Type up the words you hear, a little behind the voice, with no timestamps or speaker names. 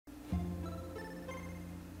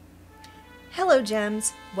Hello,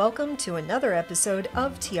 Gems! Welcome to another episode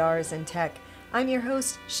of Tiaras in Tech. I'm your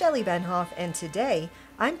host, Shelly Benhoff, and today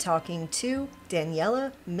I'm talking to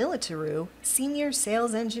Daniela Militaru, Senior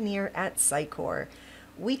Sales Engineer at Sitecore.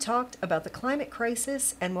 We talked about the climate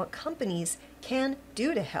crisis and what companies can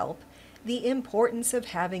do to help, the importance of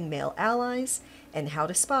having male allies, and how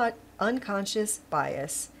to spot unconscious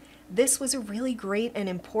bias. This was a really great and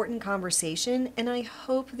important conversation, and I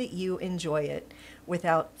hope that you enjoy it.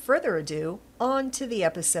 Without further ado, on to the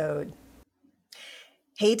episode.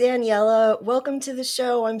 Hey, Daniela, welcome to the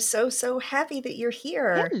show. I'm so happy that you're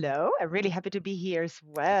here. Hello, I'm really happy to be here as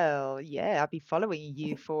well. Yeah, I've been following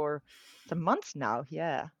you for some months now.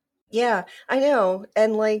 Yeah. Yeah, I know.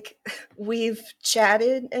 And like we've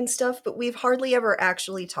chatted and stuff, but we've hardly ever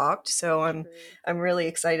actually talked. So I'm True. I'm really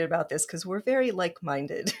excited about this because we're very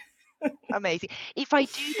like-minded. Amazing. If I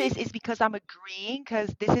do this, it's because I'm agreeing, because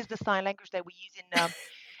this is the sign language that we use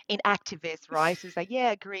in activists, right? So it's like, yeah,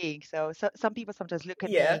 agreeing. So some people sometimes look at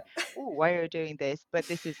Yeah. me, oh, why are you doing this? But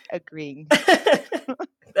this is agreeing.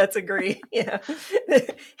 That's agree. Yeah.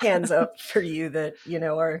 Hands up for you that,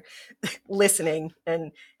 are listening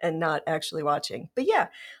and not actually watching. But yeah,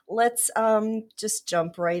 let's just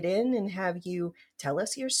jump right in and have you tell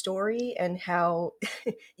us your story and how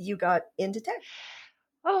you got into tech.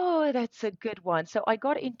 Oh, that's a good one. So I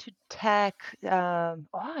got into tech,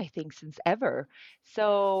 I think since ever.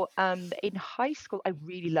 So in high school, I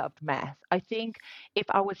really loved math. I think if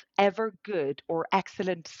I was ever good or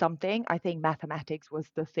excellent something, I think mathematics was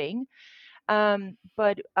the thing.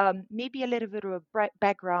 But maybe a little bit of a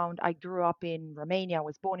background. I grew up in Romania. I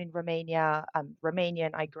was born in Romania. I'm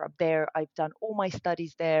Romanian. I grew up there. I've done all my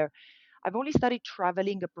studies there. I've only started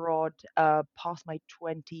traveling abroad past my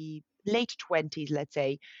late 20s, let's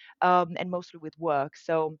say, and mostly with work.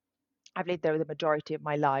 So I've lived there the majority of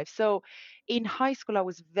my life. So in high school, I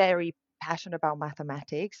was very passionate about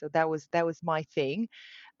mathematics. So that was my thing.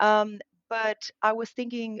 Um, but I was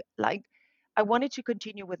thinking like I wanted to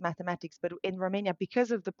continue with mathematics, but in Romania,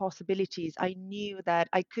 because of the possibilities, I knew that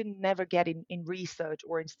I could never get in research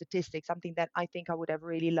or in statistics, something that I think I would have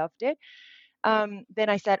really loved it. Then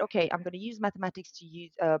I said, okay, I'm going to use mathematics to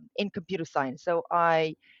use in computer science. So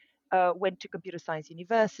I went to computer science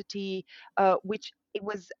university, which it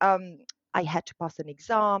was. I had to pass an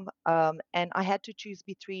exam, and I had to choose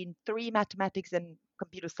between three mathematics and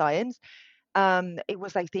computer science. It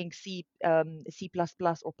was, I think, C plus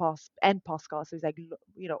plus or Pascal, so it's like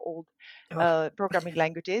old Oh, programming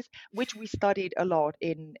languages, which we studied a lot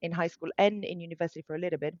in high school and in university for a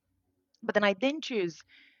little bit. But then I didn't choose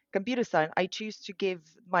computer science. I choose to give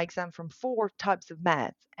my exam from four types of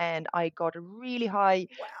math, and I got a really high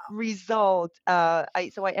wow. result.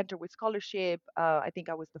 So I entered with scholarship. I think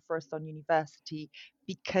I was the first on university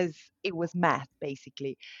because it was math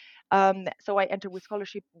basically. So I entered with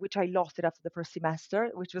scholarship, which I lost it after the first semester,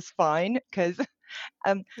 which was fine because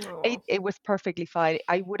um, it, Oh, it was perfectly fine.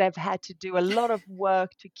 I would have had to do a lot of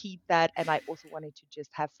work to keep that, and I also wanted to just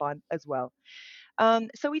have fun as well.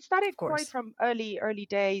 So it started of quite course. from early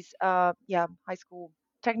days. Yeah, high school,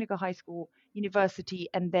 technical high school, university,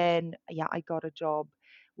 and then yeah, I got a job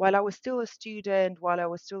while I was still a student, while I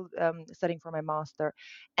was still studying for my master,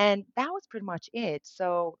 and that was pretty much it.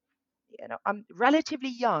 So I'm relatively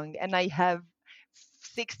young, and I have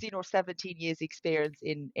 16 or 17 years experience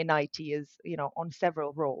in IT as on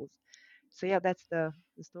several roles. So yeah, that's the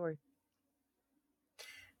story.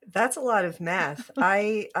 That's a lot of math.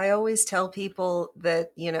 I always tell people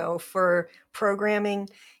that, for programming,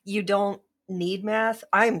 you don't need math.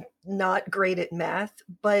 I'm not great at math,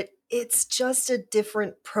 but it's just a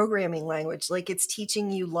different programming language. Like it's teaching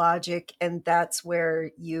you logic and that's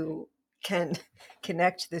where you can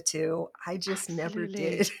connect the two. I just never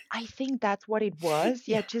Absolutely. did. I think that's what it was.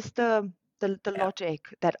 Yeah. Yeah, just the Yeah. logic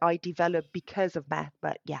that I developed because of math.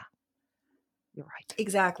 But yeah, you're right.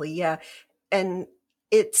 Exactly. Yeah. And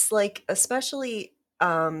it's like especially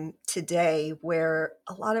today where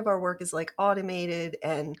a lot of our work is like automated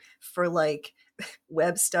and for like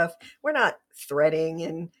web stuff we're not threading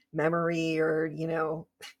in memory or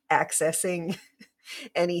accessing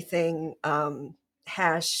anything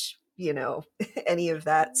hash any of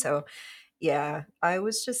that. So yeah, I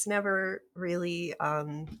was just never really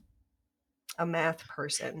a math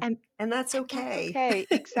person, And and that's and that's okay. okay.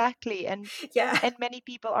 Exactly. And Yeah. and many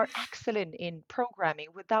people are excellent in programming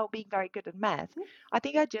without being very good at math. I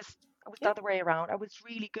think I was the Yeah. other way around. I was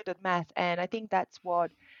really good at math, and I think that's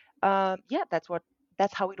what yeah,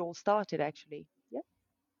 that's how it all started actually. Yeah.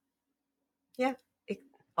 Yeah, e-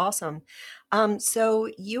 awesome. So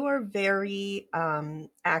you are very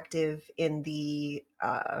active in the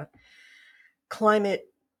climate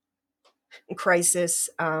crisis.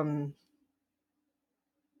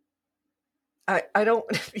 I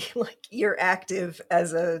don't feel like you're active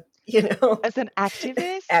as a, As an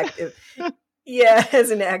activist? active. Yeah,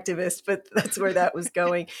 as an activist, but that's where that was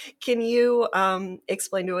going. Can you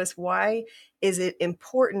explain to us why is it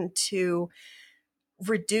important to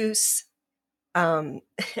reduce um,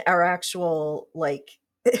 our actual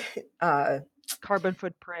uh, Carbon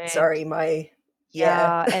footprint, sorry, my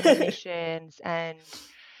yeah, yeah, and emissions, and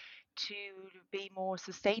to be more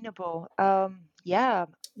sustainable. Yeah.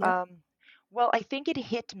 yeah, Um, well, I think it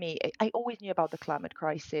hit me. I always knew about the climate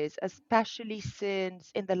crisis, especially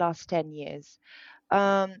since in the last 10 years.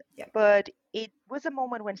 Um, yeah. but it was a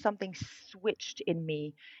moment when something switched in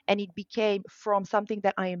me, and it became from something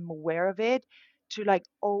that I am aware of it to like,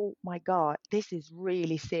 oh my God, this is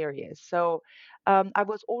really serious. So I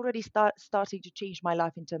was already starting to change my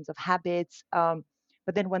life in terms of habits.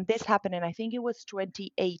 But then when this happened, and I think it was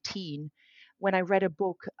 2018, when I read a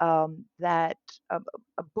book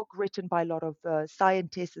a book written by a lot of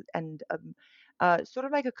scientists and sort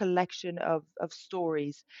of like a collection of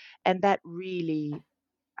stories, and that really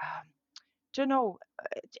um, don't know.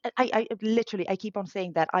 I literally I keep on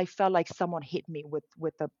saying that I felt like someone hit me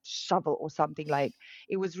with a shovel or something. Like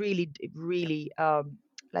it was really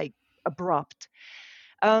like abrupt.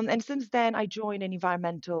 And since then, I joined an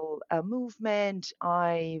environmental movement.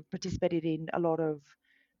 I participated in a lot of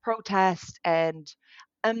protests and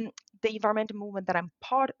um, the environmental movement that I'm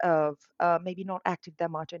part of, maybe not active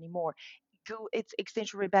that much anymore. It's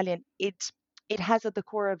Extinction Rebellion. It has at the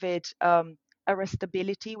core of it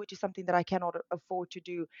arrestability, which is something that I cannot afford to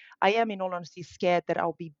do. I am, in all honesty, scared that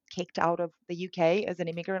I'll be kicked out of the UK as an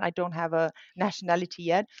immigrant. I don't have a nationality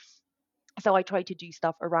yet, so I try to do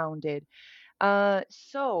stuff around it.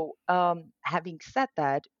 Having said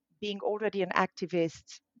that, being already an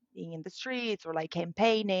activist, being in the streets or like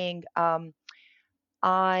campaigning,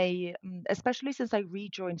 especially since I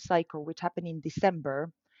rejoined Cycle, which happened in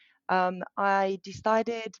December, I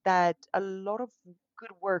decided that a lot of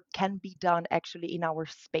good work can be done actually in our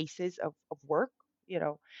spaces of work, you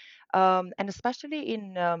know, and especially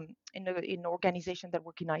in organizations that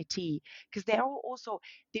work in IT, because they are also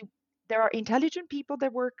they there are intelligent people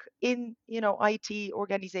that work in IT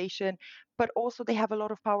organization, but also they have a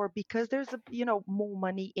lot of power because there's more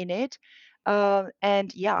money in it.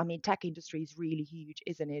 And yeah, I mean, tech industry is really huge,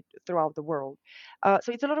 isn't it, throughout the world?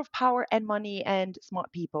 So it's a lot of power and money and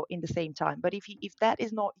smart people in the same time. But if that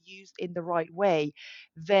is not used in the right way,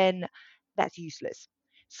 then that's useless.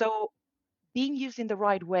 So being used in the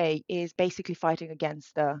right way is basically fighting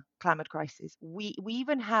against the climate crisis. We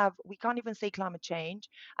can't even say climate change.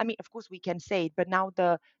 I mean, of course we can say it, but now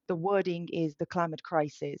the wording is the climate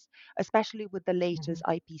crisis, especially with the latest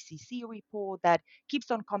Mhm. IPCC report that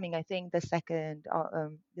keeps on coming. I think the second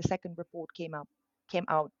report came out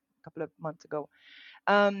a couple of months ago,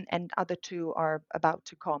 and other two are about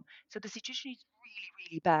to come. So the situation is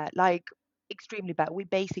really bad, like extremely bad. We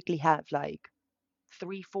basically have like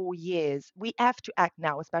 3, 4 years. We have to act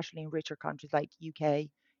now, especially in richer countries like UK,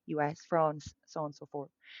 US, France, so on and so forth.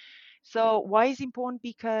 So why is it important?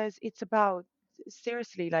 Because it's about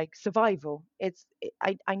seriously like survival.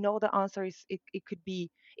 I know the answer is it could be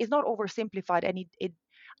it's not oversimplified, and it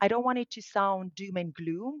I don't want it to sound doom and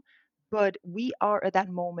gloom, but we are at that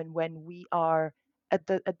moment when we are at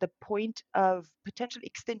the point of potential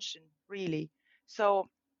extinction, really. So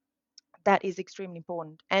that is extremely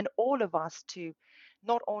important, and all of us to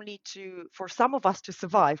not only to for some of us to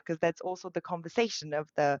survive, because that's also the conversation of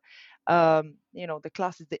the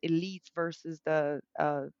classes, the elites versus the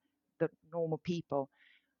normal people.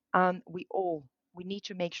 We need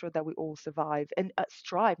to make sure that we all survive and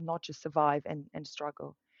strive, not just survive and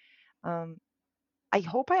struggle. um, I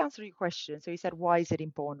hope I answered your question. So you said, why is it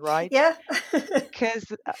important, right? Yeah,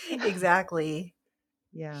 Because exactly.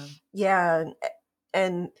 yeah. Yeah,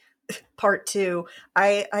 and part two,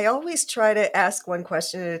 I always try to ask one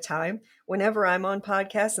question at a time. Whenever I'm on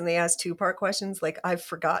podcasts and they ask two-part questions, like I've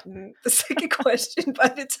forgotten the second question by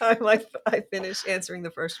the time I finish answering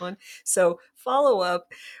the first one. So follow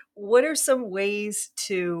up. What are some ways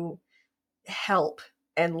to help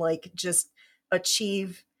and like just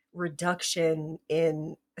achieve reduction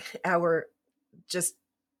in our just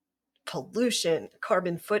pollution,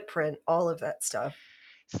 carbon footprint, all of that stuff?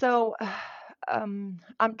 So I'm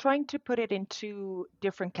trying to put it into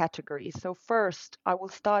different categories. So first, I will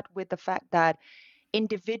start with the fact that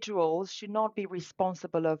individuals should not be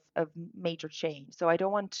responsible of major change. So I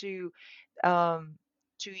don't want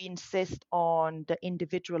to insist on the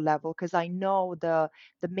individual level, because I know the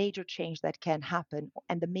major change that can happen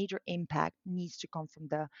and the major impact needs to come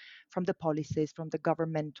from the policies, from the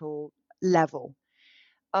governmental level.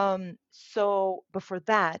 But for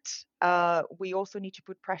that, we also need to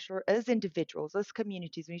put pressure as individuals, as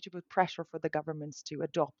communities. We need to put pressure for the governments to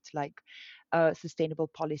adopt like sustainable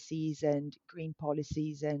policies and green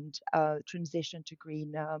policies and transition to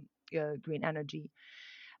green energy.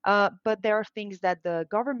 But there are things that the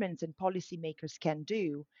governments and policymakers can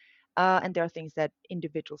do, and there are things that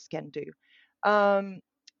individuals can do. Um,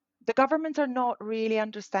 the governments are not really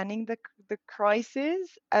understanding the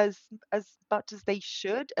crisis as much as they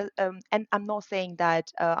should. And I'm not saying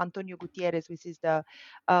that Antonio Gutierrez, which is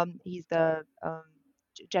he's the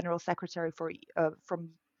General Secretary for from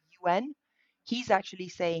UN. He's actually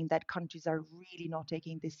saying that countries are really not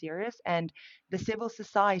taking this serious, and the civil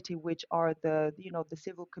society, which are the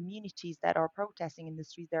civil communities that are protesting in the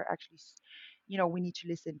streets, they're actually, we need to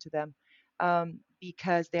listen to them,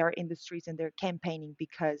 because they are in the streets and they're campaigning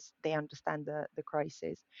because they understand the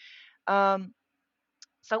crisis. Um,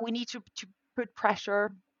 so we need to put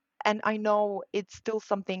pressure. And I know it's still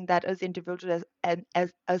something that as individuals and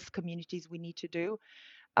as communities we need to do,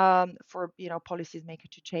 for policies maker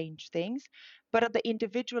to change things. But at the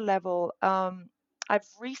individual level, I've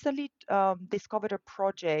recently discovered a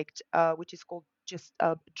project which is called just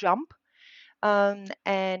Jump,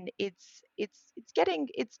 and it's getting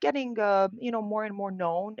more and more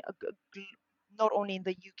known, not only in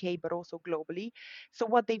the UK but also globally. So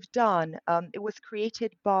what they've done, it was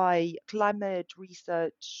created by climate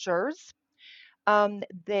researchers.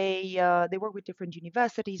 They work with different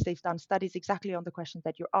universities. They've done studies exactly on the questions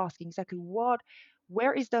that you're asking. Exactly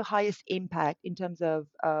where is the highest impact in terms of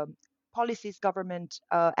policies, government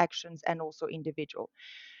actions, and also individual.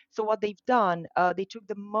 So what they've done, they took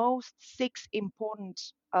the most six important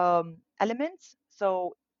elements.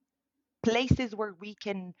 So places where we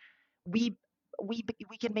we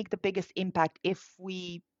can make the biggest impact if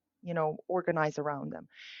we organize around them.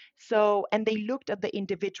 So, and they looked at the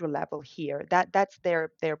individual level here. That's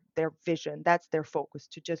their vision. That's their focus,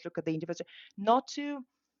 to just look at the individual, not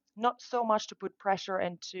so much to put pressure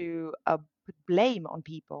and to put blame on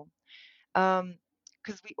people.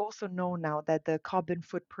 Because we also know now that the carbon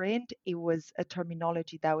footprint, it was a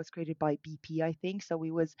terminology that was created by BP, I think. So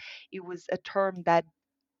it was a term that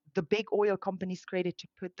the big oil companies created to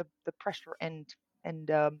put the pressure and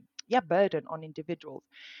yeah, burden on individuals.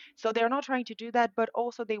 So they're not trying to do that, but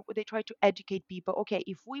also they try to educate people. Okay,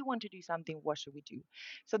 if we want to do something, what should we do?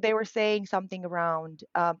 So they were saying something around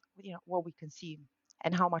what we consume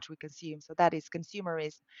and how much we consume. So that is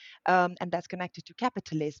consumerism, and that's connected to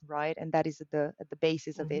capitalism, right? And that is at the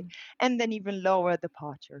basis of it. Hmm. And then even lower the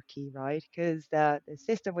patriarchy, right? Because the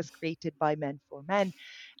system was created by men for men,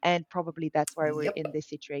 and probably that's why we're Yep. in this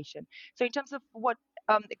situation. So in terms of what,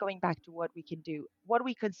 going back to what we can do, what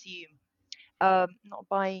we consume, not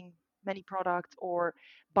buying many products or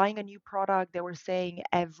buying a new product, they were saying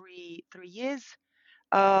every 3 years,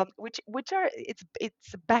 which are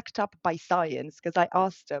it's backed up by science, because I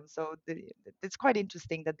asked them. So it's quite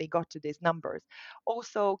interesting that they got to these numbers.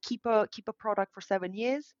 Also, keep a product for 7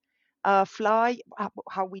 years. Fly,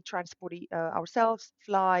 how we transport ourselves,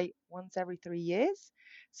 fly once every 3 years.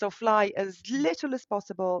 So fly as little as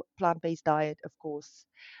possible. Plant-based diet, of course.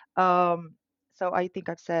 Um, so I think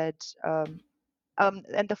I've said.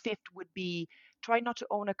 And the fifth would be try not to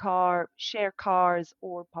own a car, share cars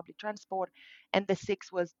or public transport. And the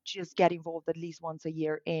sixth was just get involved at least once a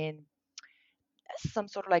year in some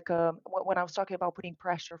sort of like when I was talking about putting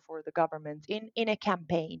pressure for the government in a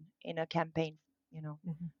campaign, you know,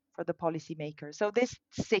 Hmm. for the policymakers. So these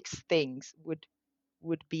six things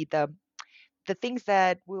would be the things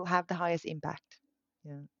that will have the highest impact.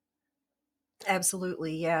 Yeah.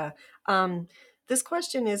 Absolutely, yeah. Um, this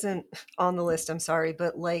question isn't on the list, I'm sorry,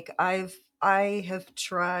 but like I have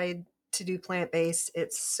tried to do plant-based.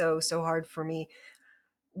 It's so hard for me.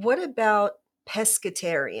 What about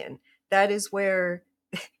pescatarian? That is where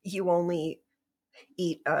you only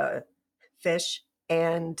eat fish,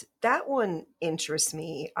 and that one interests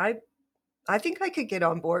me. I think I could get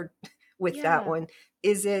on board with that Yeah. one.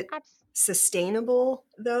 Is it sustainable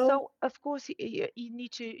though? So of course you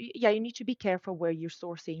need to, yeah, you need to be careful where you're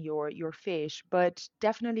sourcing your fish, but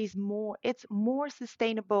definitely it's more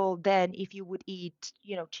sustainable than if you would eat,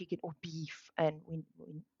 chicken or beef, and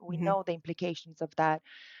we Hmm. know the implications of that.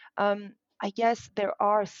 I guess there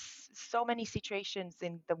are so many situations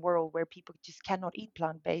in the world where people just cannot eat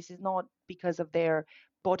plant-based. It's not because of their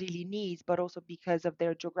bodily needs, but also because of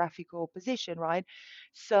their geographical position, right?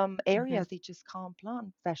 Some Hmm. areas they just can't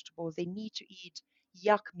plant vegetables. They need to eat,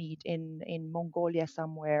 yak meat in Mongolia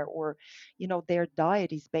somewhere, or their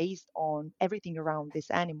diet is based on everything around this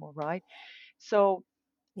animal, right? So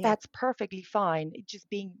Yeah. that's perfectly fine. Just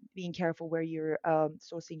being careful where you're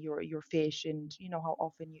sourcing your fish, and how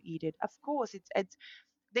often you eat it. Of course,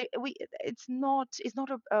 it's not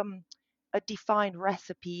a defined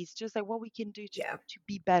recipe. It's just like what we can do to Yeah.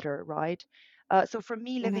 be better, right? So for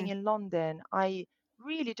me, living Hmm. in London, I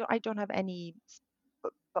don't have any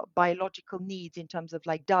biological needs in terms of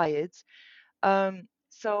like diets.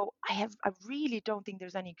 So I really don't think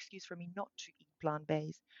there's any excuse for me not to eat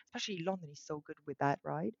plant-based, especially London is so good with that,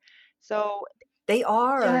 right? So They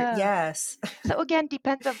are. yeah. Yes. So again,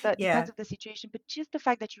 depends Yeah. of the situation, but just the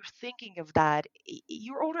fact that you're thinking of that,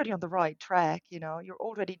 you're already on the right track, you're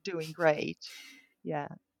already doing great. Yeah.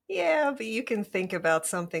 Yeah, but you can think about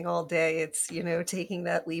something all day. It's, taking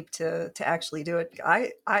that leap to actually do it.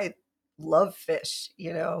 I love fish,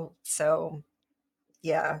 so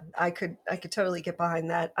yeah, I could totally get behind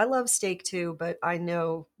that. I love steak too, but I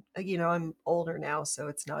know, I'm older now, so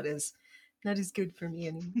it's not as good for me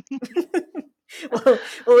anymore.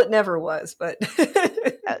 Well, it never was, but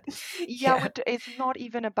Uh, yeah, yeah, it's not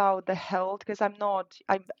even about the health because I'm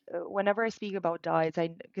whenever I speak about diets,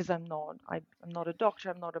 because I'm not a doctor,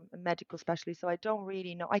 I'm not a medical specialist, so I don't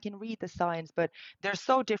really know. I can read the science, but there's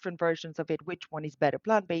so different versions of it. Which one is better,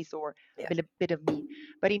 plant-based or yeah, a bit of meat?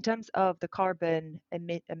 But in terms of the carbon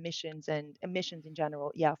emissions and emissions in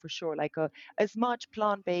general, yeah, for sure, like as much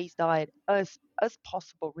plant-based diet as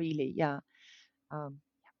possible, really. Yeah. Um,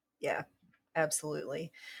 yeah.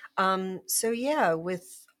 Absolutely. So yeah,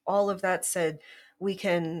 with all of that said, we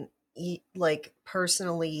can like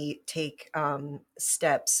personally take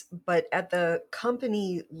steps, but at the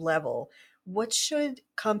company level, what should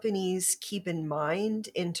companies keep in mind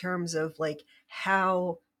in terms of like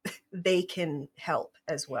how they can help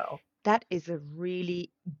as well? that is a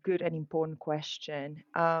really good and important question.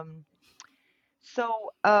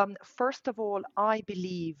 So, first of all, I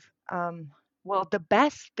believe, well, the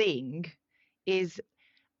best thing is,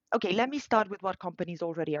 okay, let me start with what companies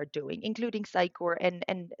already are doing, including Sycor, and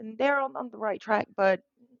they're on the right track, but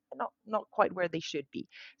not quite where they should be.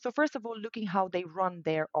 So, first of all, looking how they run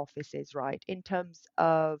their offices, right, in terms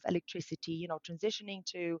of electricity, transitioning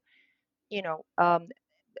to, you know, um,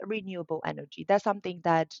 renewable energy. That's something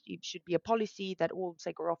that it should be a policy that all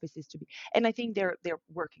Sycor offices to be. And I think they're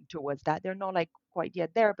working towards that. They're not like quite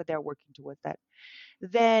yet there, but they're working towards that.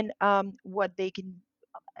 Then what they can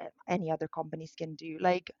any other companies can do,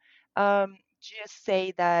 like just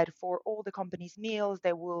say that for all the companies' meals,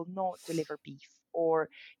 they will not deliver beef, or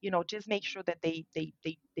just make sure that they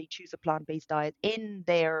choose a plant-based diet in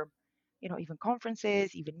their even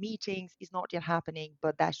conferences, even meetings is not yet happening,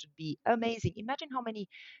 but that should be amazing. Imagine how many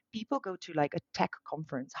people go to like a tech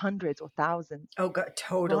conference, hundreds or thousands, Oh god,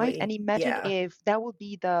 right? And totally. imagine Yeah. if that will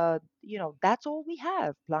be that's all we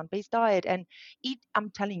have, plant-based diet. And eat,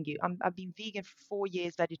 I'm telling you, I've been vegan for 4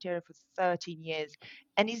 years, vegetarian for 13 years,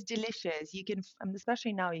 and it's delicious. You can,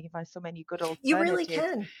 especially now, you can find so many good You really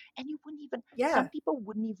alternatives. can. And you wouldn't even, some Yeah. people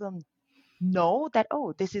wouldn't even know that,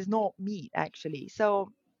 oh, this is not meat, actually.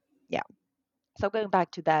 So, yeah. So going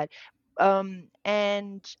back to that,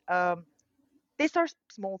 and these are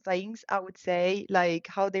small things, I would say, like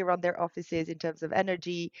how they run their offices in terms of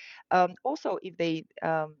energy. Also, if they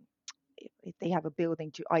have a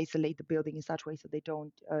building, to isolate the building in such way so they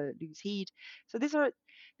don't lose heat. So these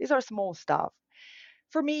are small stuff.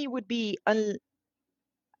 For me, would be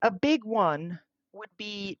a big one would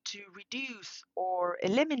be to reduce or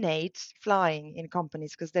eliminate flying in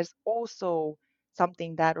companies, because there's also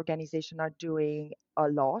something that organizations are doing a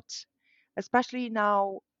lot, especially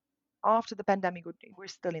now after the pandemic. We're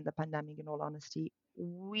still in the pandemic, in all honesty.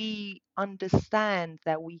 We understand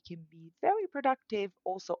that we can be very productive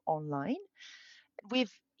also online.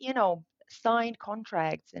 We've signed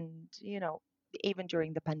contracts, and even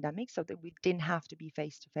during the pandemic, so that we didn't have to be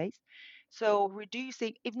face to face. So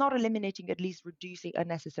reducing, if not eliminating, at least reducing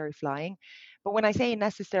unnecessary flying. But when I say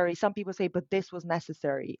necessary, some people say, but this was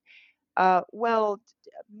necessary. Well,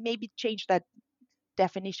 maybe change that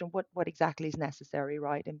definition. What exactly is necessary,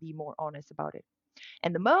 right? And be more honest about it.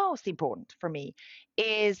 And the most important for me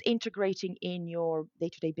is integrating in your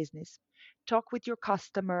day-to-day business. Talk with your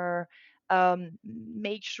customer,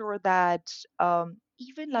 make sure that,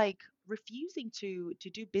 even like refusing to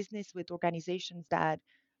do business with organizations that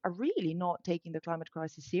are really not taking the climate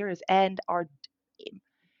crisis serious, and are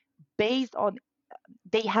based on,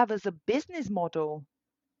 they have as a business model,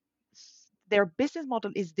 their business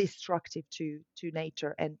model is destructive to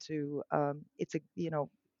nature, and to it's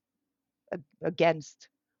against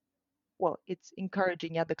well, it's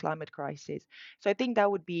encouraging, yeah, the climate crisis. So I think that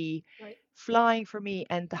would be Right. flying for me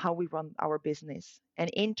and how we run our business and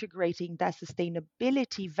integrating that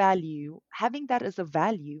sustainability value, having that as a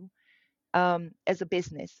value as a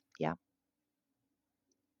business. Yeah.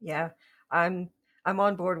 Yeah, I'm I'm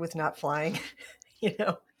on board with not flying, you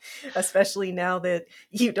know, especially now that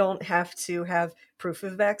you don't have to have proof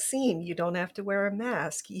of vaccine, you don't have to wear a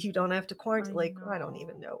mask, you don't have to quarantine. I Like, know. I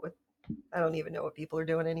don't even know what people are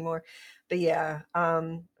doing anymore. But yeah,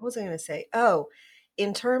 what was I going to say? Oh,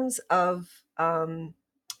 in terms of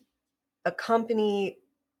a company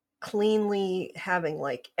cleanly having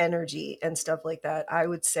like energy and stuff like that, I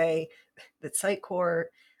would say that Sitecore,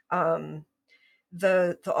 um,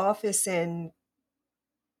 the office in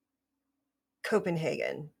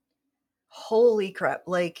Copenhagen. Holy crap.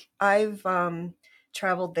 Like I've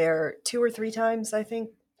traveled there 2 or 3 times, I think,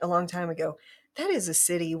 a long time ago. That is a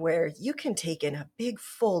city where you can take in a big,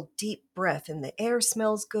 full, deep breath and the air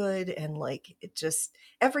smells good and like it just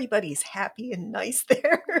everybody's happy and nice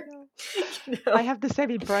there. I know. you I know, have the same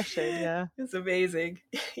impression. Yeah. it's amazing.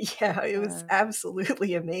 Yeah, it was Yeah.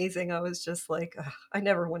 absolutely amazing. I was just like, "Ugh, I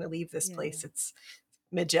never want to leave this Yeah. place. It's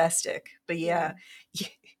majestic." But Yeah. yeah,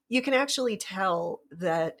 you, you can actually tell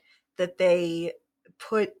that they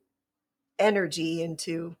put energy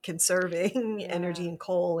into conserving energy Yeah. and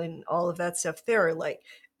coal and all of that stuff. There are like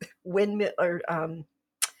windmill or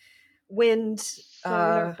wind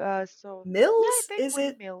Solar, so yeah, I mills. think Is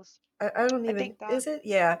it? windmills. I don't I even. think that, Is it?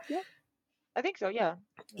 Yeah, yeah, I think so. Yeah.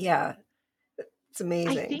 Yeah. yeah. It's I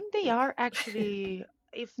amazing. think they Like, are actually,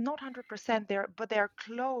 if not 100%, they're, but they're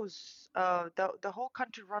close. The whole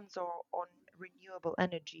country runs on renewable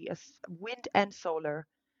energy as wind and solar.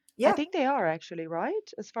 I yeah, think they are actually, right?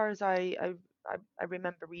 As far as I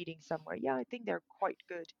remember reading somewhere. Yeah, I think they're quite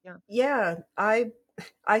good. Yeah. yeah.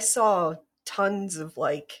 I saw tons of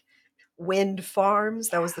like wind farms.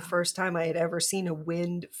 That was the Yeah. first time I had ever seen a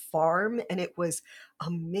wind farm, and it was Yeah.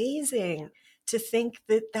 amazing to think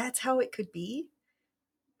that that's how it could be.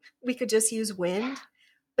 We could just use wind. Yeah.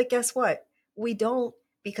 But guess what? We don't,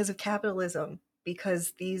 because of capitalism,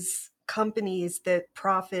 because these companies that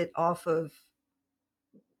profit off of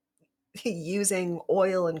using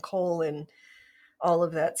oil and coal and all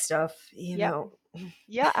of that stuff, Yeah.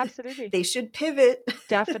 Yeah, absolutely. they should pivot.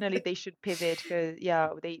 Definitely they should pivot because yeah,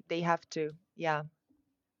 they have to. Yeah.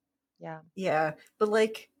 Yeah. Yeah, but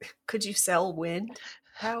like, could you sell wind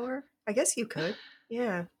power? I guess you could.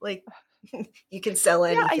 Yeah, like you can sell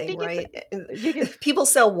Yeah, I anything, think it's right? you can People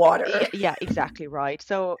sell water. yeah, yeah, exactly right.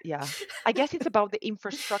 So, yeah, I guess it's about the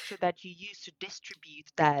infrastructure that you use to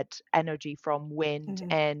distribute that energy from wind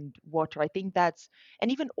Mhm. and water. I think that's,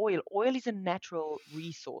 and even oil. Oil is a natural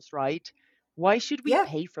resource, right? Why should we Yeah,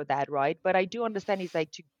 pay for that, right? But I do understand it's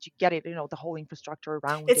like to get it, the whole infrastructure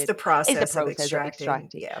around it's it the is the process of process of extracting.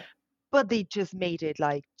 extracting. Yeah. But they just made it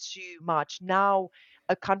like too much. Now,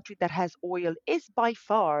 a country that has oil is by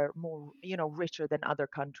far more, richer than other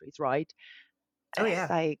countries, right? Oh And it's yeah.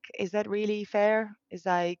 like, is that really fair? It's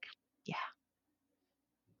like, yeah,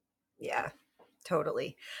 Yeah.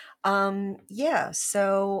 Totally. Yeah,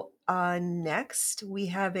 so next we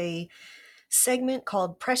have a segment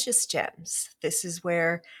called Precious Gems. This is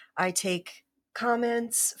where I take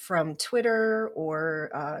comments from Twitter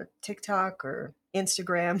or TikTok or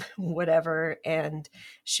Instagram, whatever, and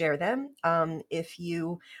share them. If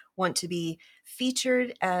you want to be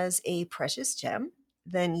featured as a precious gem,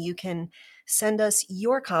 then you can send us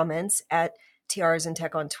your comments at Tiaras and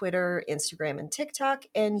Tech on Twitter, Instagram, and TikTok,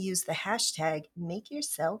 and use the hashtag Make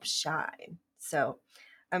Yourself Shine. So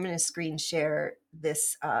I'm going to screen share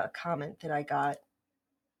this comment that I got.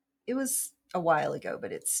 It was a while ago,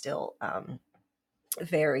 but it's still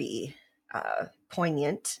very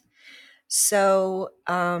poignant. So,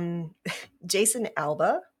 Jason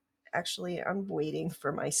Alba, actually, I'm waiting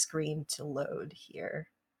for my screen to load here.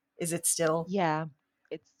 Is it still? yeah,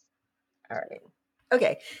 it's All right.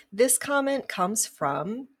 Okay. This comment comes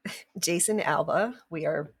from Jason Alba. We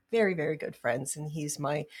are very, very good friends, and he's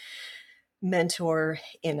my mentor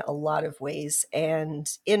in a lot of ways. And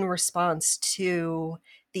in response to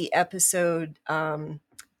the episode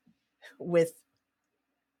with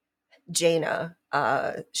Jaina,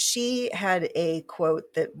 she had a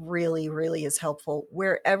quote that really, really is helpful.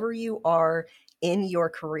 Wherever you are in your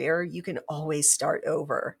career, you can always start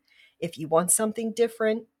over. If you want something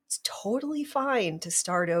different, it's totally fine to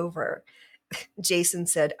start over. Jason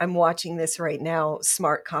said, I'm watching this right now.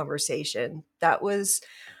 Smart conversation. That was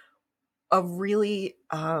a really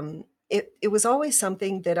it was always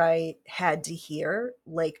something that I had to hear.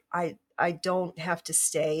 Like I don't have to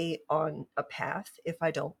stay on a path if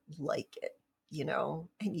I don't like it.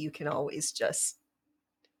 and you can always just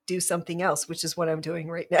do something else, which is what I'm doing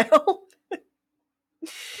right now.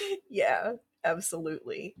 Yeah,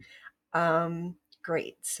 absolutely.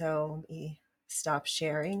 Great. So let me stop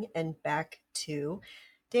sharing and back to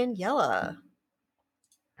Daniela.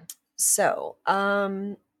 So,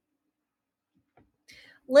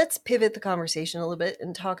 let's pivot the conversation a little bit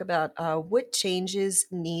and talk about what changes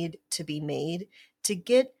need to be made to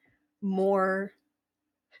get more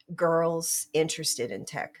girls interested in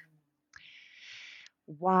tech.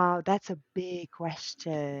 Wow, that's a big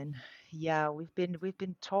question. Yeah, we've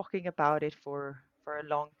been talking about it for a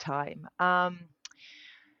long time.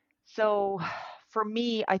 So for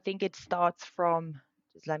me, I think it starts from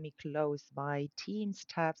just let me close my Teams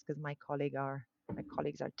tabs because my colleagues are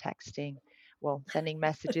texting, well, sending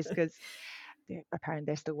messages because apparently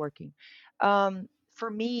they're still working. For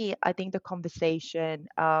me, I think the conversation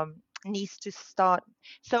needs to start.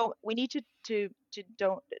 So we need to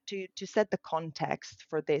don't to set the context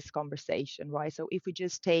for this conversation, right? So if we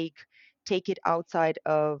just take it outside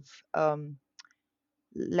of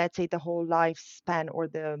let's say the whole lifespan or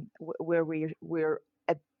where we're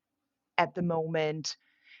at at the moment,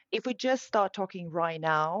 if we just start talking right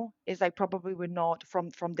now, is like probably we're not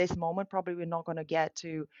from this moment, probably we're not going to get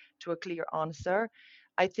to a clear answer.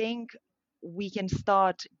 I think we can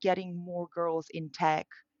start getting more girls in tech,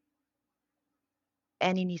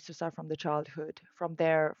 and it needs to start from the childhood, from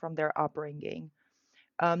their upbringing.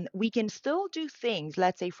 We can still do things,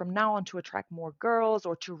 let's say from now on, to attract more girls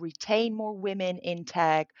or to retain more women in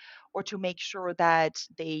tech, or to make sure that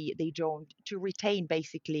they don't to retain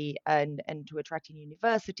basically, and to attract in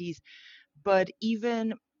universities. But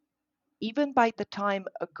even by the time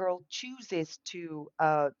a girl chooses to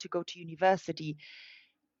go to university,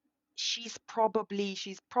 she probably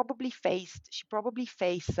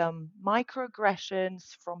faced some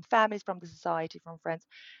microaggressions from families, from the society, from friends,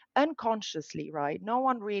 unconsciously, right? No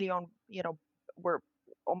one really were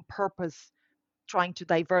on purpose trying to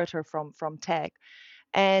divert her from tech,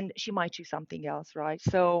 and she might choose something else, right?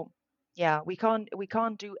 So yeah, we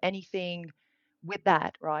can't do anything with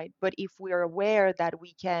that, right? But if we're aware that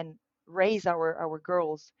we can raise our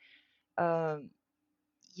girls, um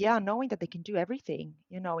yeah, knowing that they can do everything,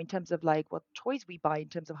 in terms of like what toys we buy, in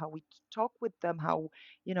terms of how we talk with them, how,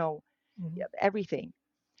 you know Mhm. yeah, everything.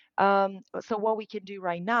 So what we can do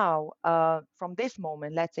right now, from this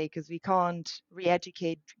moment, let's say, because we can't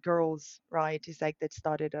re-educate girls, right? It's like that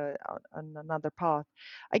started on another path.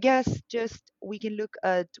 I guess just we can look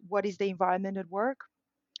at what is the environment at work,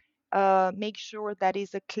 make sure that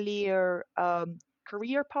is a clear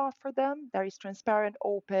career path for them, that is transparent,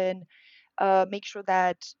 open, make sure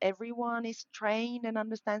that everyone is trained and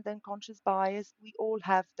understands the unconscious bias. We all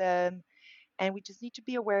have them, and we just need to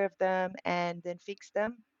be aware of them and then fix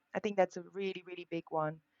them. I think that's a really, really big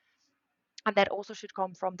one. And that also should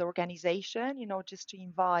come from the organization, just to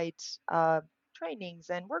invite trainings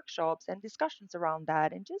and workshops and discussions around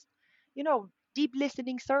that, and just, deep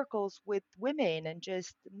listening circles with women, and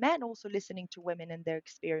just men also listening to women and their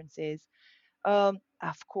experiences.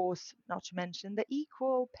 Of course, not to mention the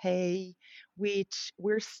equal pay, which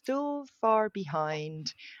we're still far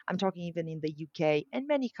behind. I'm talking even in the UK and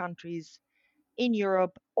many countries in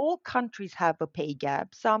Europe. All countries have a pay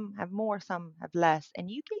gap. Some have more, some have less, and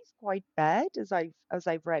UK is quite bad, as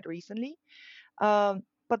I've read recently.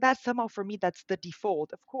 But that's somehow, for me, that's the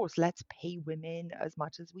default. Of course, let's pay women as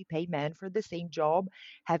much as we pay men for the same job,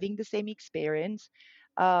 having the same experience.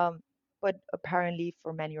 Um, but apparently,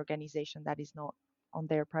 for many organizations, that is not on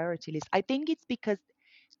their priority list. I think it's because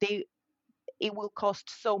they it will cost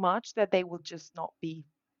so much that they will just not be.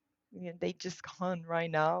 They just can't right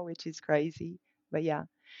now, which is crazy. But yeah,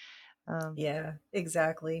 um, Yeah,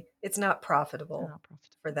 exactly. It's not profitable not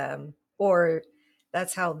for profitable. them, or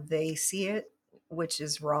that's how they see it, which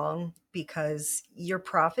is wrong because your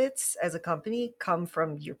profits as a company come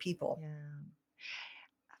from your people, Yeah.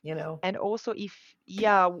 you know? And also, if,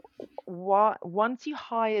 yeah, once you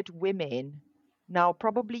hired women, now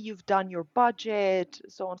probably you've done your budget,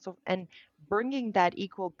 so on, and bringing that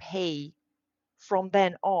equal pay from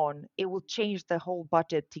then on, it will change the whole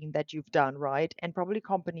budgeting that you've done, right? And probably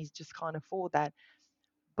companies just can't afford that,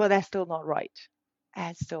 but that's still not right.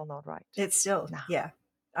 That's still not right. It's still, Nah. yeah,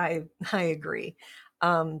 I agree.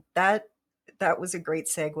 That was a great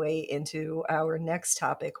segue into our next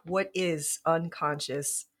topic. What is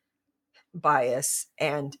unconscious bias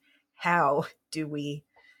and how do we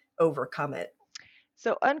overcome it?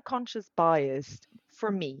 So unconscious bias,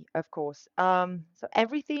 for me, of course. So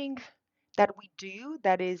everything that we do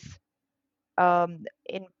that is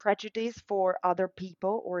in prejudice for other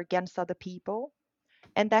people or against other people,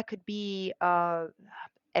 And that could be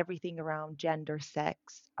everything around gender,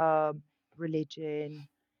 sex, religion,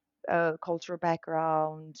 cultural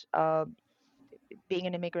background, being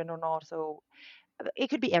an immigrant or not. So it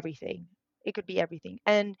could be everything. It could be everything.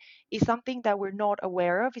 And it's something that we're not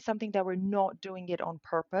aware of, it's something that we're not doing it on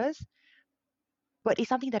purpose, but it's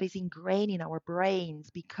something that is ingrained in our brains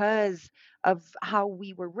because of how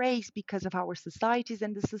we were raised, because of our societies.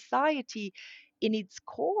 And the society, in its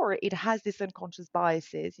core, it has this unconscious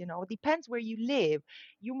biases. It depends where you live.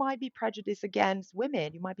 You might be prejudiced against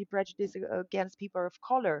women, you might be prejudiced against people of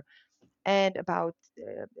color, and about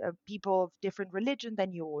people of different religion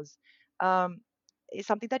than yours. Um, it's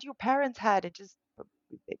something that your parents had. It just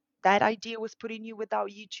that idea was put in you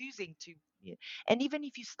without you choosing to. Yeah. And even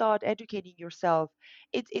if you start educating yourself,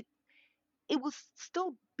 it will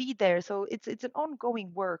still be there. So it's an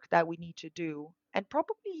ongoing work that we need to do. And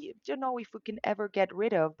probably don't know if we can ever get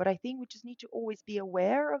rid of, but I think we just need to always be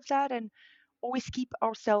aware of that and always keep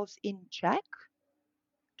ourselves in check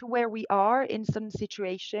to where we are in some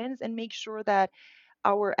situations and make sure that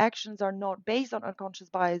our actions are not based on unconscious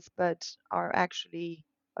bias, but are actually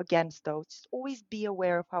against those. Just always be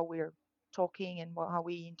aware of how we're talking and how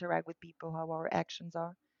we interact with people, how our actions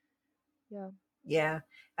are. Yeah. Yeah,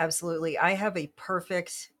 absolutely. I have a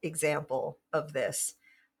perfect example of this.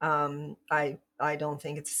 I don't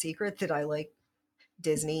think it's a secret that I like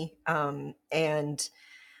Disney. And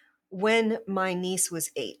when my niece was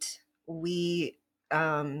 8, we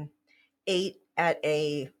um, ate at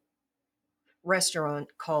a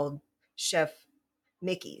restaurant called Chef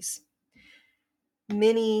Mickey's.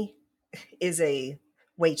 Minnie is a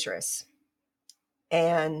waitress.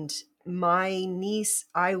 And my niece,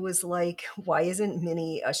 I was like, why isn't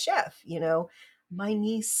Minnie a chef? My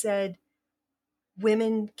niece said,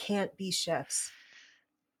 women can't be chefs.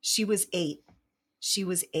 She was 8. She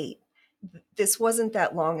was 8. This wasn't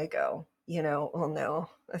that long ago. Well, no,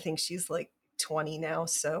 I think she's like 20 now.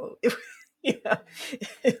 So yeah,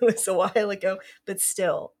 it was a while ago, but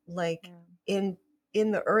still, like Yeah.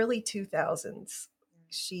 in the early 2000s,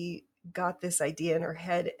 she got this idea in her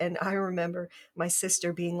head. And I remember my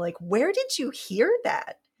sister being like, where did you hear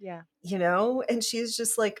that? Yeah. And she's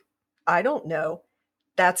just like, I don't know.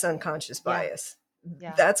 That's unconscious Yeah. bias.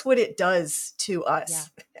 Yeah. That's what it does to Yeah. us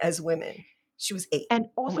as women. She was 8. And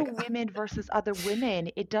Oh also my God. women versus other women.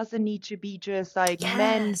 It doesn't need to be just like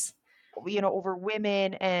men, Yes. over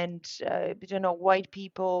women and, white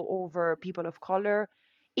people over people of color.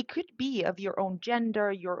 It could be of your own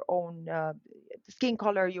gender, your own skin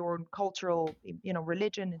color, your own cultural,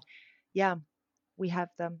 religion. Yeah, we have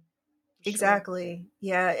them for sure. Exactly.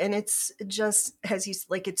 Yeah. And it's just, as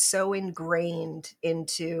like, it's so ingrained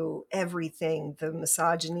into everything, the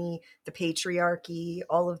misogyny, the patriarchy,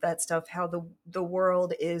 all of that stuff, how the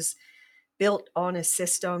world is built on a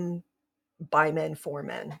system by men for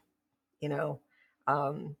men, you know?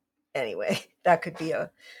 Um, anyway, that could be a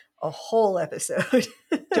whole episode.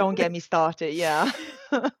 Don't get me started. Yeah.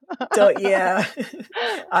 So yeah,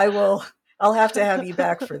 I will. I'll have to have you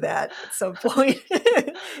back for that at some point.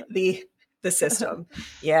 the the system,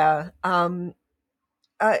 yeah.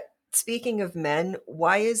 Uh, Speaking of men,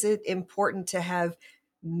 why is it important to have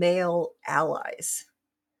male allies?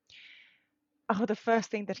 Oh, the first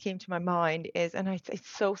thing that came to my mind is, and it's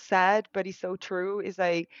so sad, but it's so true, is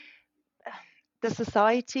like the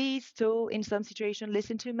society still, in some situation,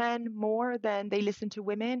 listen to men more than they listen to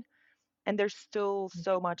women, and there's still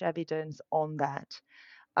so much evidence on that.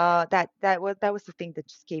 That was the thing that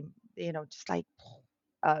just came, just like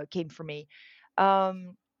came for me,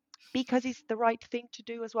 um, because it's the right thing to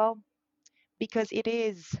do as well, because it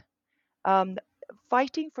is. um,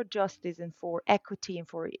 Fighting for justice and for equity and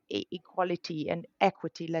for equality and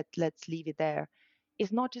equity, let's leave it there,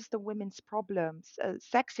 is not just a women's problem.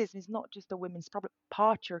 Sexism is not just a women's problem.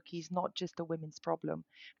 Patriarchy is not just a women's problem.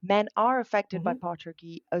 Men are affected by Mhm.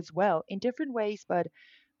 patriarchy as well in different ways, but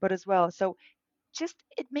as well. So just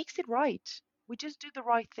it makes it right. We just do the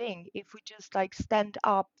right thing if we just like stand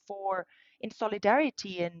up for in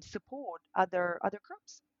solidarity and support other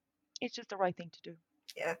groups. It's just the right thing to do.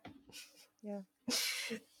 Yeah, Yeah.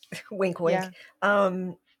 wink, wink. Yeah.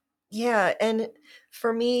 Um, yeah, and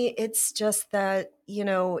for me, it's just that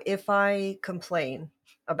if I complain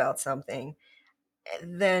about something,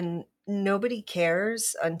 then nobody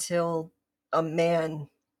cares until a man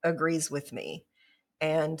agrees with me.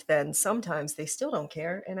 And then sometimes they still don't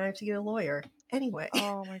care, and I have to get a lawyer anyway.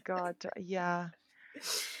 Oh my God. Yeah.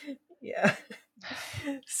 Yeah.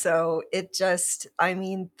 So it just, I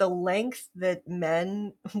mean, the length that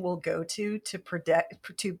men will go to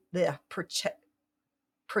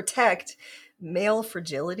protect male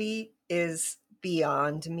fragility is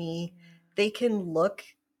beyond me. They can look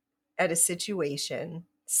at a situation,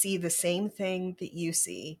 see the same thing that you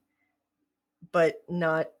see, but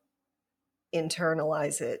not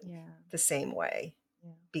internalize it Yeah, the same way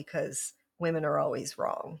yeah. because women are always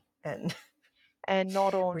wrong and And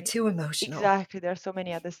not we're only too emotional. exactly, there are so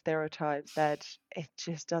many other stereotypes that it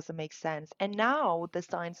just doesn't make sense. And now the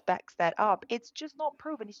science backs that up. It's just not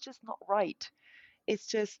proven. It's just not right. It's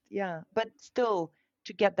just, yeah. But still,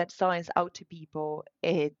 to get that science out to people,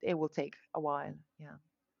 it will take a while. Yeah.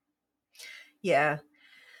 Yeah,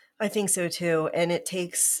 I think so too. And it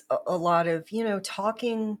takes a lot of,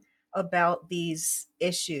 talking about these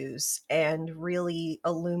issues and really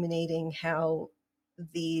illuminating how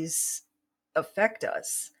these affect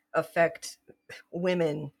us, affect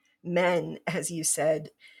women, men, as you said.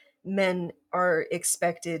 Men are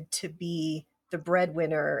expected to be the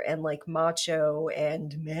breadwinner and like macho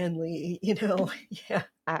and manly, Yeah.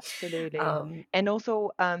 Absolutely. Um, And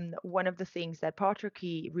also, one of the things that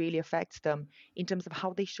patriarchy really affects them in terms of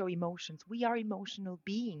how they show emotions. We are emotional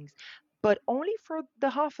beings, but only for the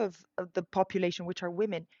half of the population, which are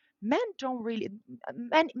women. Men don't really,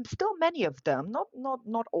 men, still many of them,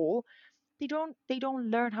 not all, they don't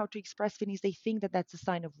learn how to express feelings. They think that that's a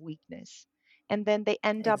sign of weakness. And then they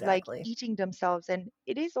end up like exactly. eating themselves. And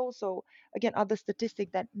it is also, again, other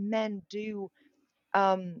statistic that men do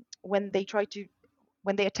when they try to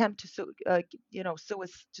when they attempt to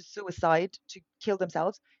to suicide, to kill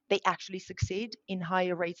themselves, they actually succeed in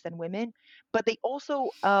higher rates than women, but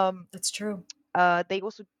That's true. they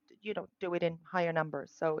also do it in higher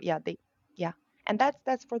numbers. So yeah, they yeah. And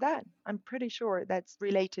that's for that. I'm pretty sure that's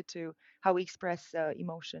related to how we express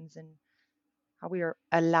emotions and how we are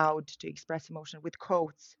allowed to express emotion with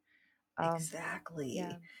quotes. Yeah.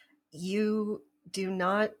 Exactly. You do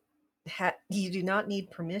not you do not need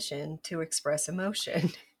permission to express emotion,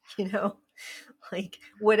 you know? Like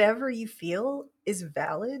whatever you feel is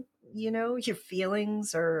valid, your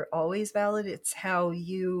feelings are always valid. It's how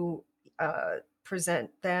you present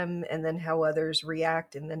them and then how others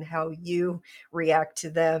react and then how you react to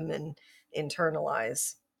them and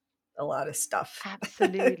internalize a lot of stuff.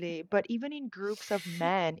 Absolutely. But even in groups of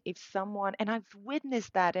men, if someone, and I've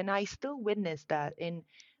witnessed that, and I still witness that in,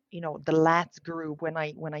 the lads group when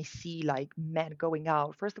I see like men going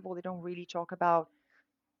out. First of all, they don't really talk about,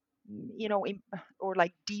 or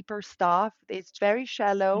like deeper stuff. It's very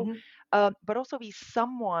shallow. Mhm. But also if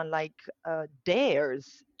someone like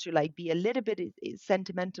dares to like be a little bit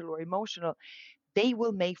sentimental or emotional, they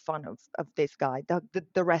will make fun of this guy,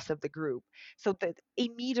 the rest of the group. So that Yeah.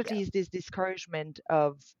 immediately is this discouragement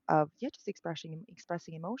of yeah, just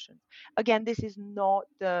expressing emotions. Again, this is not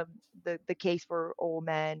the case for all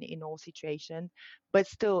men in all situations, but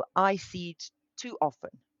still I see it too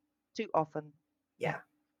often. Too often. Yeah.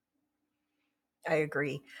 Yeah. I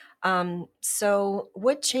agree. So,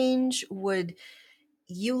 what change would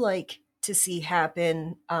you like to see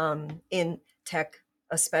happen in tech,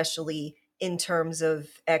 especially in terms of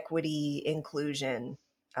equity, inclusion?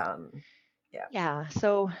 Um, yeah. Yeah,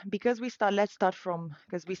 so let's start from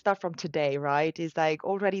because we start from today, right? Is like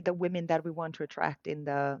already the women that we want to attract in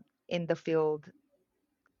the field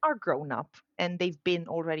are grown up and they've been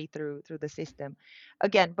already through the system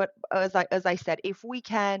again. But as I said, if we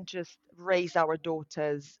can just raise our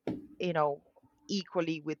daughters, you know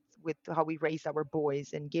equally with how we raise our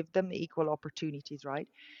boys and give them equal opportunities, right?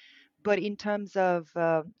 But in terms of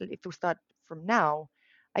if we start from now,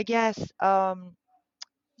 I guess,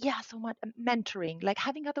 yeah, so much mentoring, like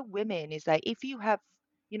having other women, is like if you have,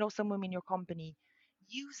 some women in your company,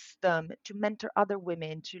 use them to mentor other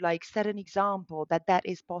women, to like set an example that that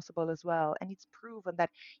is possible as well. And it's proven that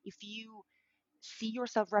if you see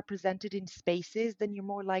yourself represented in spaces, then you're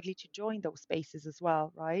more likely to join those spaces as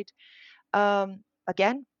well, right?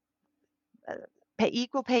 Again, uh,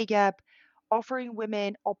 equal pay gap, offering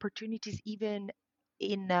women opportunities even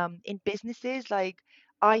in businesses. Like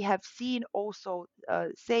I have seen also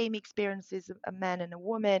same experiences, a man and a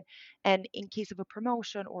woman, and in case of a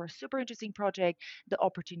promotion or a super interesting project, the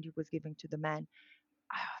opportunity was given to the man.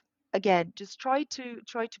 Again, just try to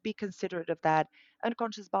be considerate of that.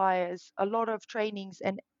 Unconscious bias, a lot of trainings,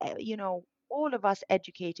 and all of us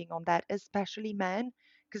educating on that, especially men,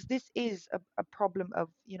 because this is a problem of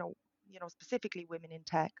specifically women in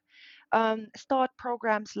tech. Start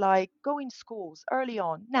programs like go in schools early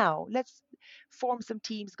on. Now let's form some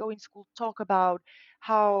teams, go in school, talk about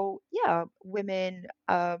how, yeah, women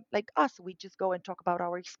like us, we just go and talk about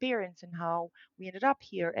our experience and how we ended up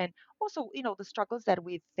here, and also the struggles that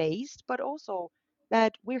we've faced, but also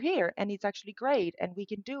that we're here and it's actually great and we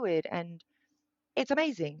can do it and it's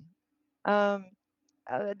amazing. um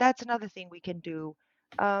that's another thing we can do.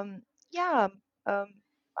 Yeah, um,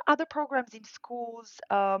 other programs in schools.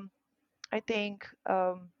 I think,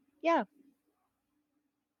 yeah.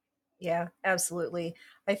 Yeah, absolutely.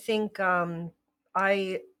 I think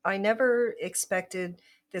I never expected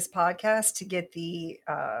this podcast to get the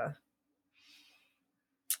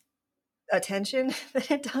attention that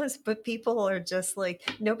it does, but people are just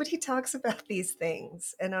like, nobody talks about these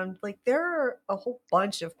things. And I'm like, there are a whole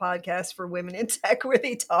bunch of podcasts for women in tech where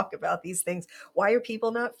they talk about these things. Why are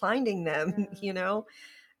people not finding them? Yeah. You know?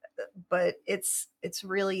 But it's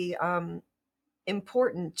really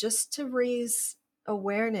important just to raise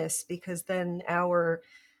awareness, because then our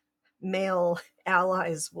male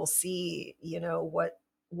allies will see,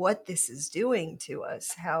 what this is doing to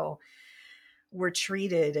us, how we're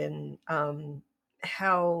treated, and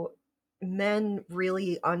how men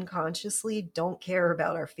really unconsciously don't care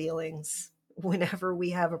about our feelings. Whenever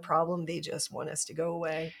we have a Mhm. problem, they just want us to go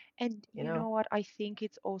away, And you you know? know what? I think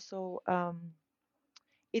it's also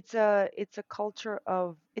it's a culture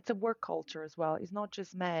of it's a work culture as well. It's not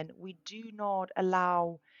just men. We do not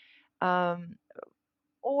allow um,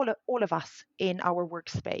 all of us in our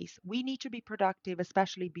workspace. We need to be productive,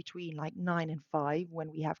 especially between like 9 and 5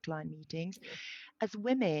 when we have client meetings. As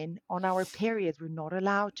women on our periods, we're not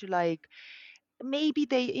allowed to like maybe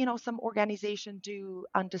some organization do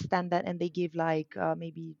understand that and they give like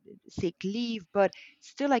maybe sick leave, but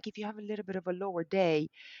still like if you have a little bit of a lower day,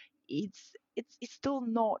 it's still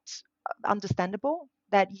not understandable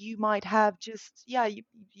that you might have just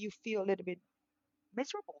you feel a little bit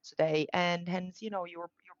miserable today, and hence your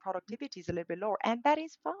productivity is a little bit lower, and that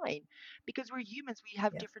is fine because we're humans. We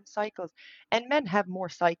have Yeah. different cycles, and men have more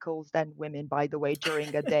cycles than women, by the way,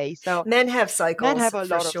 during a day. So Men have men cycles have a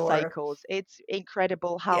for lot of sure. cycles. It's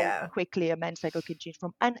incredible how Yeah. quickly a men's cycle can change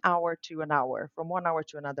from an hour to an hour, from 1 hour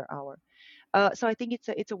to another hour. So I think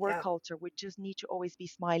it's a work Yeah. culture. We just need to always be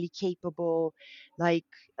smiley, capable, like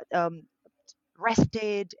um,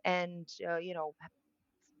 rested, and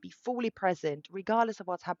be fully present, regardless of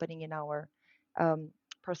what's happening in our um,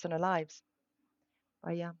 personal lives.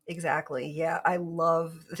 But yeah, Exactly. Yeah, I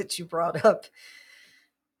love that you brought up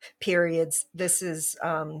periods. This is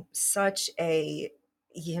such a,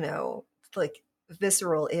 you know, like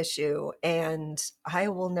visceral issue. And I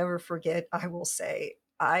will never forget, I will say,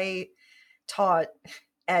 I taught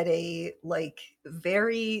at a like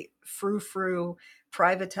very frou-frou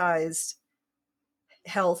privatized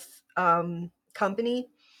health company.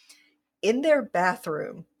 In their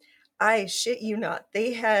bathroom, I shit you not,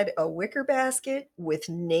 they had a wicker basket with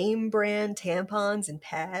name brand tampons and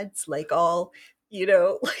pads, like all,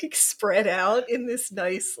 like spread out in this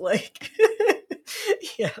nice, like,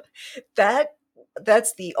 yeah, that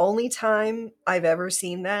that's the only time I've ever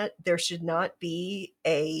seen that. There should not be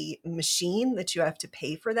a machine that you have to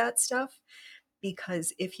pay for that stuff,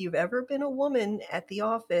 because if you've ever been a woman at the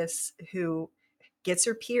office who gets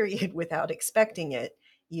her period without expecting it,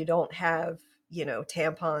 you don't have,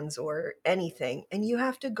 tampons or anything, and you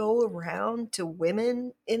have to go around to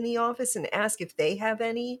women in the office and ask if they have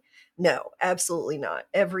any. No, absolutely not.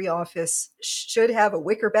 Every office should have a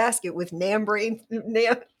wicker basket with name brand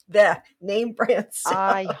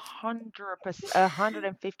I stuff. 100%,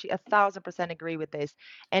 150, 1,000% agree with this.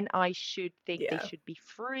 And I should think they Yeah. should be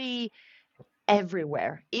free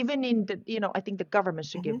everywhere, even in I think the government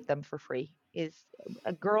should give Hmm. them for free. Is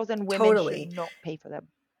girls and women should Totally. not pay for them.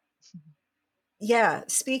 Yeah,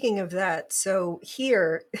 speaking of that, so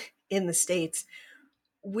here in the States,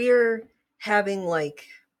 we're having like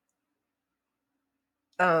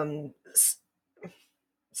s-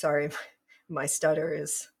 sorry, my stutter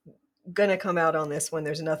is gonna come out on this when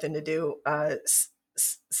there's nothing to do.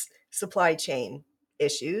 Supply chain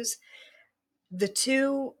issues. The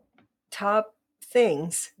two top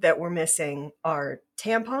things that we're missing are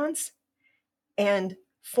tampons and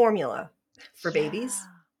formula for babies,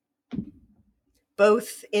 Yeah.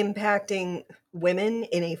 both impacting women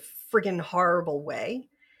in a friggin' horrible way.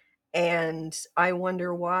 And I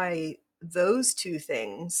wonder why those two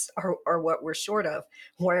things are what we're short of.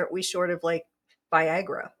 Why aren't we short of like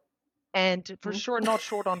Viagra? And for Hmm? sure, not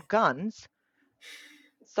short on guns.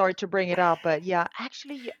 Sorry to bring it up, but yeah,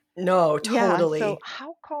 actually, No, yeah. So totally.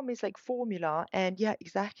 how come is like formula and yeah,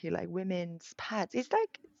 exactly like women's pads? It's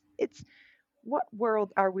like it's what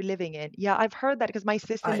world are we living in? Yeah, I've heard that because my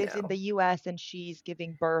sister I lives in know. the US and she's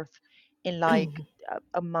giving birth in like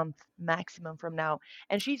a month maximum from now,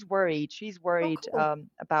 and she's worried. She's Oh, worried cool.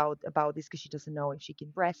 about this because she doesn't know if she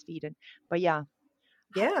can breastfeed. And but yeah,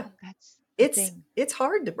 how Yeah. come that's a It's thing? it's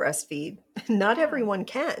hard to breastfeed. Not Yeah. everyone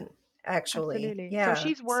can. actually. Absolutely. So Yeah.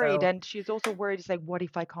 she's worried, So, and she's also worried. It's like, what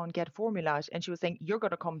if I can't get formulas? And she was saying, you're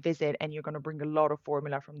going to come visit, and you're going to bring a lot of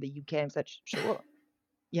formula from the UK. I said, sure.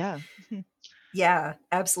 Yeah. yeah,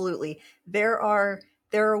 absolutely. There are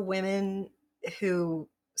women who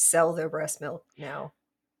sell their breast milk now.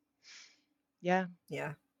 Yeah.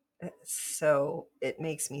 Yeah. So it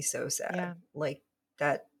makes me so sad. Yeah. Like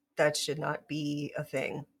that that should not be a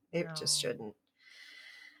thing. It just No. shouldn't.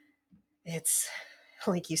 It's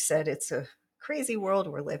like you said, it's a crazy world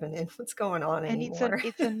we're living in. What's going on And anymore?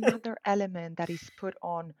 it's another element that is put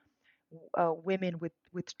on women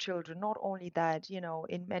with children. Not only that,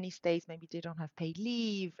 in many states maybe they don't have paid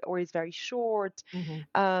leave or it's very short.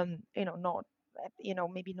 Hmm. Not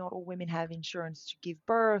maybe not all women have insurance to give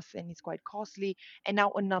birth, and it's quite costly. And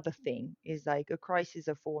now another thing is like a crisis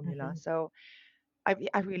of formula. Hmm. So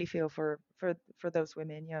I really feel for those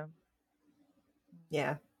women. Yeah.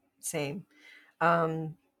 Yeah, same.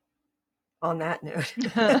 Um, on that note,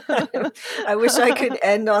 I wish I could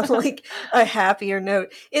end on like a happier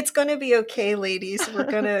note. It's gonna be okay, ladies.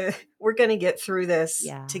 We're gonna get through this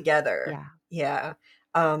Yeah. together. Yeah.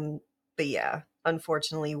 Yeah. But yeah,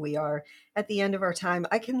 unfortunately we are at the end of our time.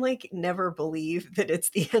 I can like never believe that it's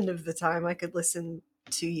the end of the time. I could listen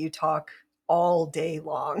to you talk all day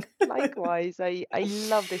long. Likewise, I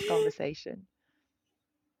love this conversation.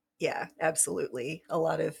 Yeah, absolutely. A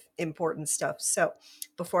lot of important stuff. So,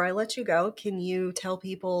 before I let you go, can you tell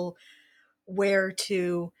people where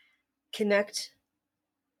to connect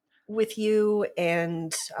with you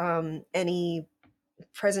and any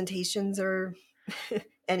presentations or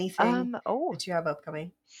anything Oh, that you have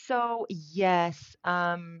upcoming? so yes,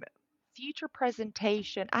 future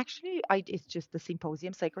presentation. Actually, it's just the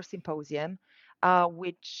symposium, Sacred Symposium,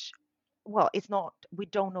 which, well, it's not. We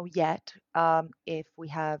don't know yet if we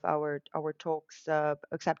have our talks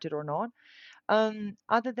accepted or not.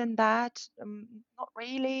 Other than that, not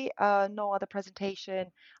really. No other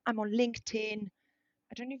presentation. I'm on LinkedIn.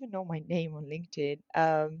 I don't even know my name on LinkedIn.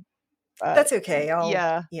 But That's okay. I'll,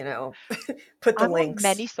 yeah. put the I'm on links.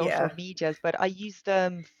 many social Yeah. medias, but I use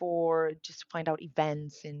them for just to find out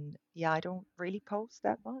events, and yeah, I don't really post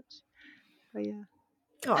that much. But yeah.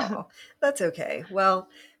 Oh, that's okay. Well,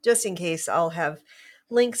 just in case, I'll have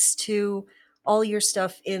links to all your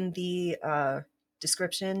stuff in the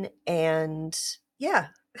description. And yeah,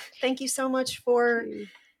 thank you so much Thank for you.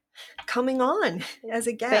 coming on as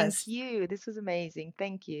a Thank guest. you. This was amazing.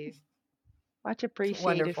 Thank you. Much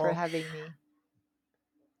appreciated for Wonderful. having me.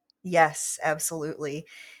 Yes, absolutely.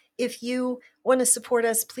 If you want to support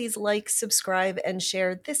us, please like, subscribe, and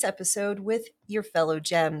share this episode with your fellow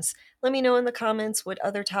gems. Let me know in the comments what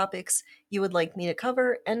other topics you would like me to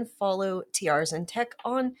cover, and follow TRs and Tech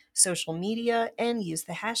on social media and use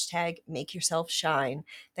the hashtag MakeYourselfShine.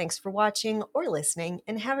 Thanks for watching or listening,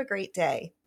 and have a great day.